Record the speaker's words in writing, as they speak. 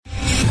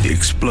The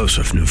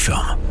explosive new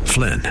film,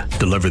 Flynn,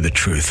 deliver the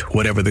truth,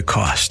 whatever the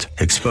cost,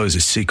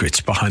 exposes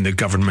secrets behind the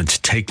government's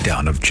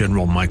takedown of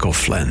General Michael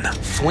Flynn.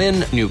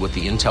 Flynn knew what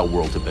the intel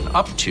world had been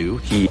up to.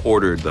 He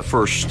ordered the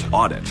first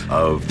audit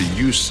of the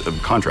use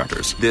of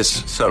contractors.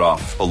 This set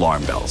off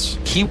alarm bells.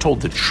 He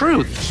told the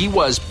truth. He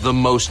was the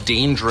most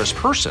dangerous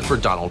person for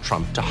Donald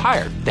Trump to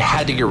hire. They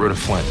had to get rid of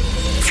Flynn.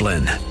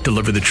 Flynn,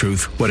 deliver the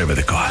truth, whatever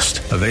the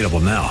cost. Available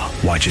now.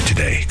 Watch it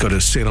today. Go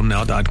to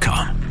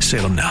salemnow.com.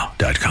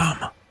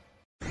 salemnow.com.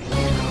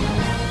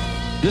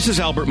 This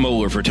is Albert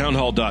Mohler for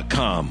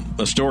townhall.com.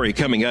 A story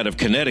coming out of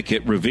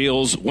Connecticut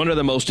reveals one of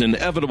the most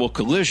inevitable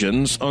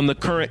collisions on the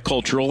current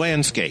cultural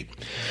landscape.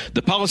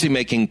 The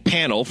policymaking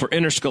panel for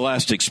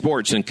interscholastic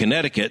sports in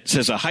Connecticut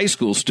says a high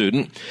school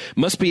student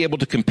must be able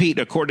to compete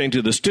according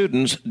to the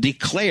student's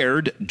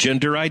declared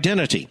gender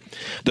identity.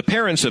 The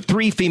parents of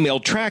 3 female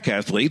track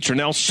athletes are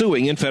now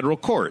suing in federal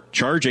court,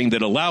 charging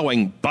that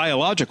allowing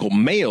biological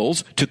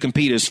males to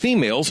compete as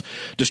females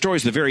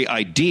destroys the very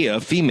idea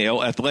of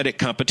female athletic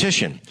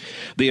competition.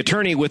 The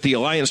attorney with the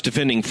Alliance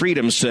Defending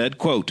Freedom said,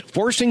 quote,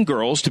 forcing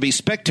girls to be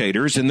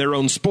spectators in their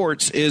own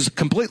sports is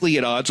completely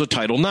at odds with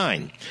Title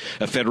IX,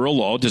 a federal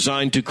law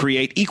designed to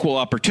create equal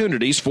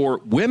opportunities for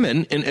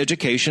women in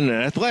education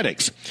and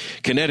athletics.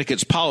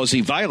 Connecticut's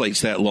policy violates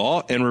that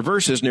law and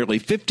reverses nearly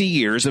 50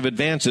 years of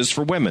advances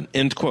for women,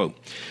 end quote.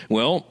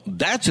 Well,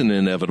 that's an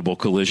inevitable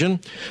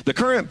collision. The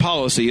current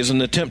policy is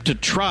an attempt to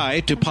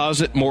try to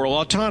posit moral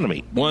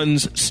autonomy,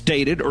 one's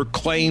stated or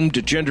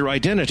claimed gender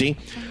identity,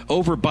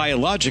 over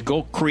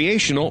biological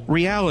creational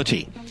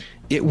reality.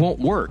 It won't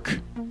work.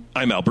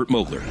 I'm Albert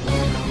Mohler.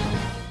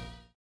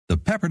 The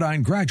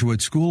Pepperdine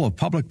Graduate School of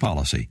Public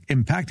Policy,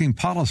 impacting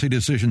policy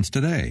decisions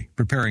today,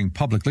 preparing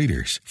public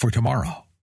leaders for tomorrow.